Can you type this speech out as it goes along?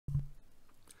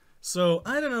So,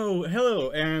 I don't know,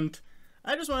 hello, and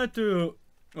I just wanted to,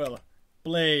 well,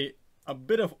 play a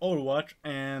bit of Overwatch,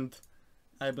 and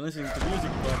I've been listening to music,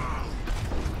 but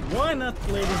why not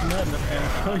play this madness and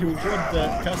show you what the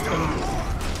custom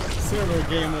server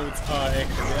game modes are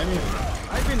actually. I mean,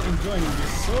 I've been enjoying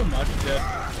this so much that,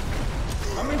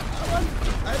 I mean,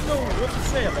 I don't know what to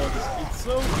say about this. It's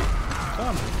so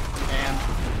fun, and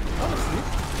honestly,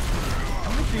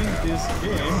 I'm looking at this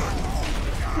game.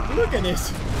 Look at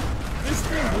this! This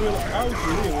thing will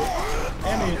outlive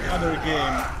any other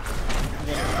game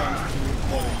when it comes to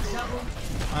modding.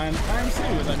 And I'm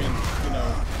serious, I mean, you know,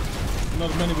 not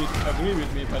many will agree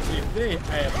with me, but if they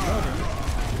add modding,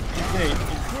 if they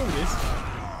improve this,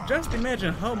 just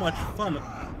imagine how much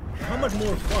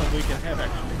more fun we can have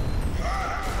actually.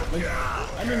 Like,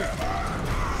 I mean,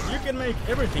 you can make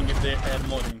everything if they add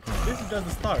modding. This is just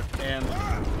the start, and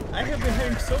I have been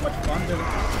having so much fun that,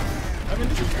 I mean,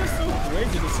 this is just so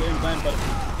crazy at the same time, but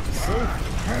so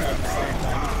fun at the same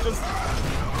time. It's just,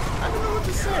 I don't know what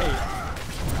to say.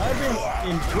 I've been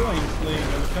enjoying playing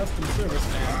on custom servers,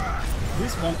 and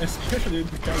this one especially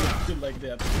because it feel like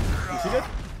that. You see that?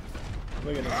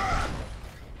 Look at this.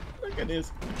 Look at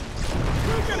this.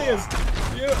 Look at this.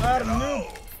 You are noob.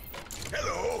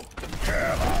 Hello.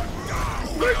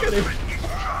 Look at it.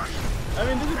 I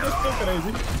mean, this is just so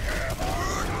crazy.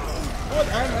 What?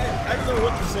 I don't know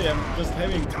what to say. I'm just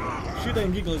having shit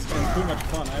and giggles and too much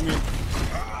fun. I mean,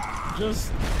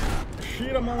 just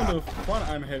sheer amount of fun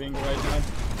I'm having right now.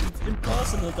 It's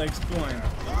impossible to explain.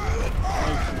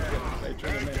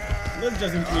 Let's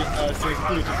just increase our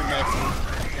sensitivity to maximum.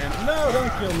 And no,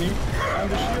 don't kill me. I'm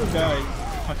the shield guy.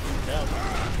 Fucking hell.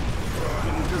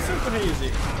 It's just so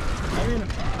crazy. I mean,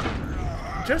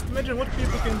 just imagine what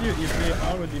people can do if they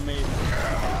already made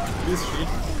this shit.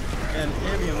 And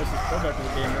Alien vs. Predator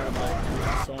game mode like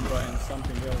Sombra and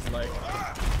something else, like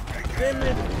they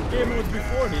made game modes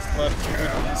before this, but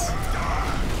with this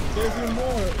there's even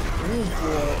more room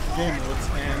for game modes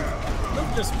and not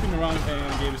just spin around and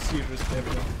give seizures to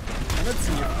everyone. And let's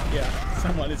see if, yeah,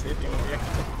 someone is hitting me.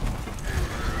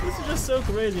 This is just so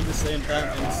crazy at the same time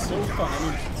and so fun. I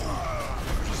mean,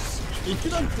 if you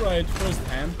don't try it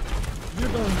firsthand, you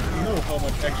don't know how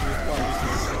much actually fun this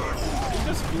is. It's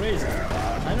just crazy.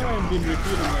 I know I've been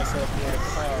repeating myself for the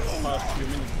past few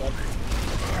minutes, but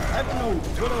I don't know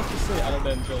what else to say other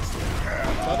than just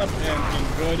shut up and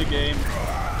enjoy the game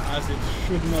as it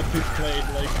should not be played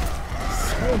like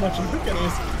so much. Look at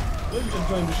this. Let's just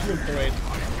join the shield parade.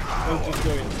 Let's just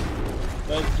go in.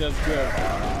 Let's just go.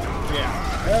 Yeah,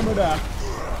 hammer that.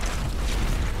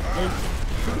 Like,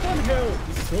 should one have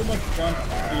so much fun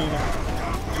in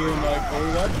like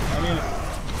Overwatch? I mean,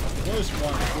 first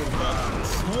one is good, but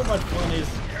so much fun is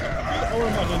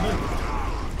Overwatch, isn't it?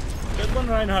 That one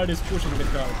Reinhardt is pushing the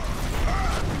crowd,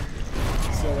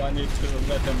 so I need to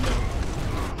let them know.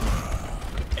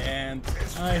 And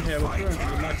I have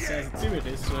currently max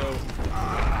sensitivity, so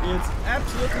it's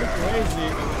absolutely crazy.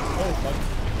 Oh fuck,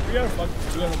 we are fucked.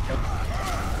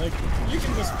 Like, you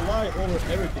can just fly over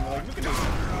everything. Like, look at this,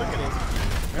 look at this.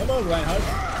 Hello, Reinhardt.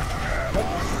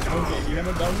 Okay, you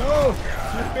haven't done. No,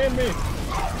 you paid me.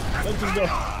 Let's just go.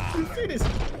 You see this?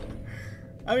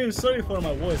 I mean, sorry for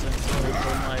my voice and sorry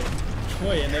for my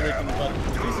joy and everything, but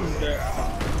this is the,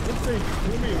 let's say,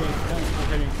 for me when it comes to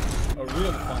having a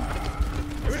real fun.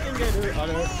 Everything I do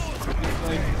other, it's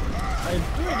like, I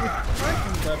do it with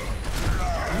passion, but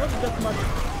not that much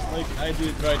like I do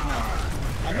it right now.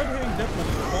 I'm not having that much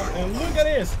fun, and look at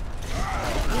this!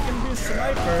 You can be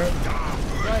sniper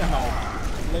Reinhardt.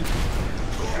 Like,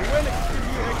 when could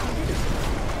you actually do this?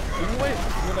 You know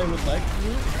what I would like to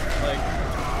do? Like,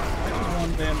 I just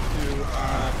want them to,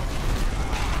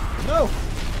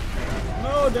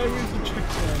 no, there is a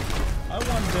checkpoint. I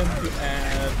want them to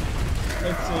add,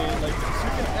 let's say, like, so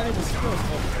you can add the skills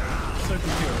of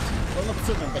certain heroes. Well, not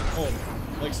certain, but all.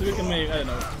 Like, so you can make, I don't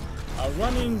know, a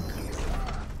running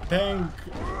tank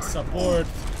support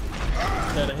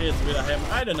that hits with a hammer.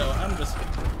 I don't know, I'm just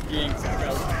being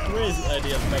crazy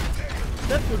ideas, but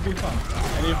that would be fun.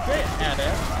 And if they add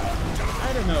it,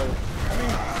 I don't know. I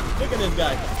mean, look at this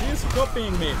guy. He's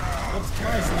copying me. That's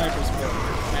my sniper squad.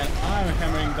 And I'm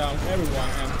hammering down everyone.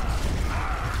 And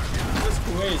it's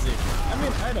crazy. I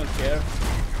mean, I don't care.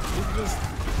 It's just,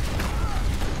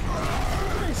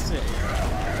 what do I say?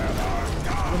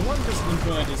 When one just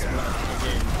enjoys this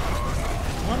game,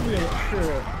 one will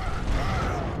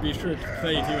be sure to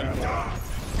play it even more.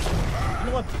 You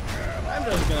know what? I'm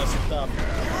just gonna stop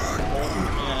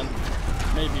and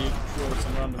maybe throw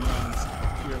some random lines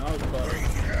here and out, but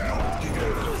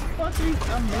it's fucking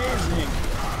amazing.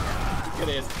 Look at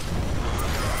it.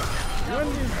 When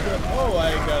is the... Oh,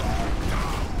 I got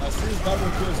assist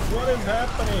double kills. What is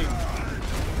happening?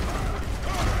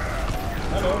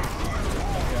 Hello.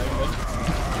 Okay, I'm dead.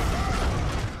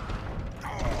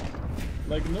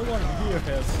 Like, no one here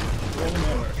has rolling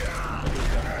ever.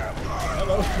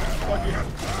 Hello. Fuck you.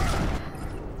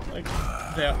 Like,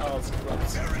 they're all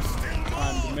scrubs.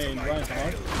 I'm the main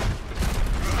Reinhardt.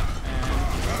 And,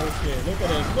 okay, look at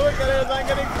this. Look at it. I'm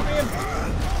getting pinned.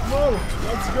 No,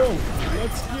 let's go.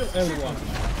 Let's kill everyone.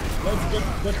 Let's get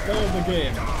the play of the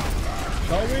game.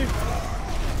 Shall we?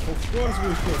 Of course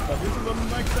we should, but this is on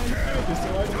max activity, so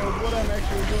I don't know what I'm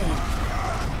actually doing.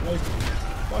 Like,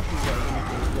 fucking hell, we need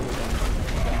to slow down.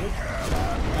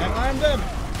 And I'm dead!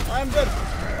 I'm dead!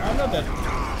 I'm not dead!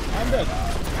 I'm dead!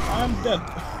 I'm dead!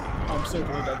 I'm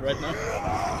certainly dead right now.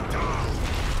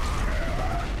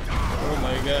 Oh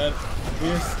my god,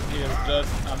 this is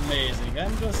just amazing.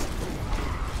 I'm just...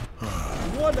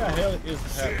 What the hell is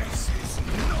happening?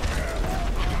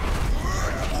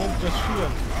 Let's just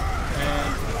shield.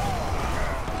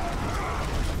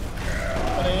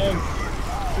 And...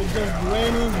 It's just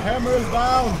raining hammers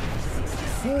down!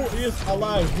 Who is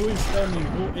alive? Who is standing?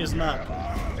 Who is not?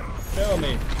 Tell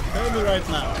me. Tell me right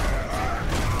now.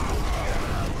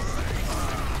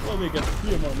 Well, we get a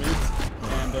few more minutes.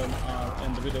 And then I'll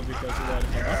end the video because we already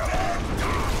have up.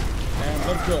 And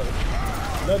let's go.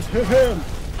 Let's hit him!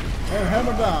 And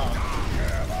hammer down.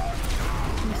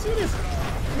 You see this?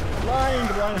 Flying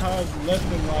Reinhardt left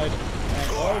and right. And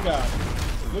oh god.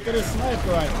 Look at this sniper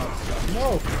Reinhardt.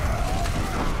 No!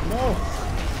 No!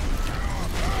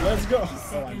 Let's go!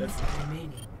 Oh, I'm dead.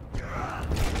 I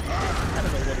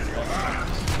don't know what is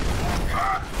possible.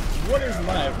 What is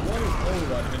live? What is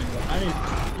Overwatch anymore? I mean,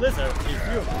 Blizzard, if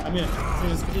you... I mean,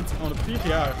 since it's on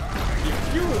PTR, if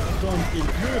you don't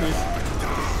include this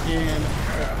in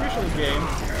official game,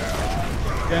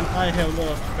 then I have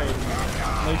lost faith in it.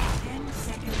 Like,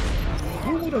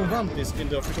 who wouldn't want this in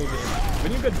the official game?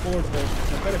 When you get bored of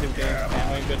competitive games and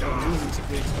when you get on losing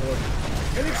streaks or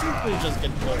and you simply just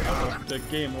get bored of the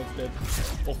game of that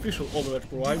official Overwatch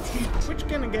provides, which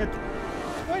can get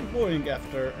quite boring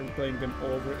after playing them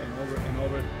over and over and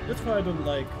over. That's why I don't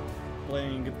like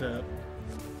playing the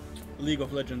League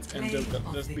of Legends and Dota,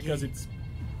 just because it's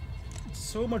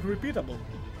so much repeatable.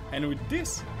 And with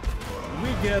this, we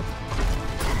get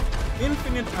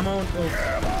infinite amount of,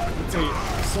 let's say,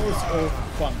 source of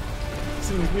fun,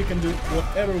 since we can do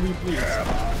whatever we please.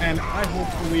 And I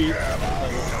hope we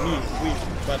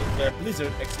but the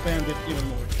Blizzard expanded even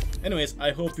more. Anyways,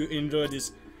 I hope you enjoyed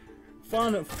this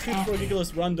fun,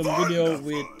 ridiculous random video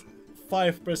with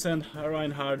 5%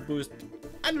 Reinhardt boost.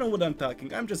 I don't know what I'm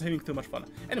talking, I'm just having too much fun.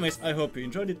 Anyways, I hope you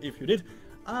enjoyed it. If you did,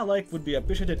 a like would be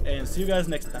appreciated, and see you guys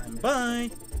next time. Bye!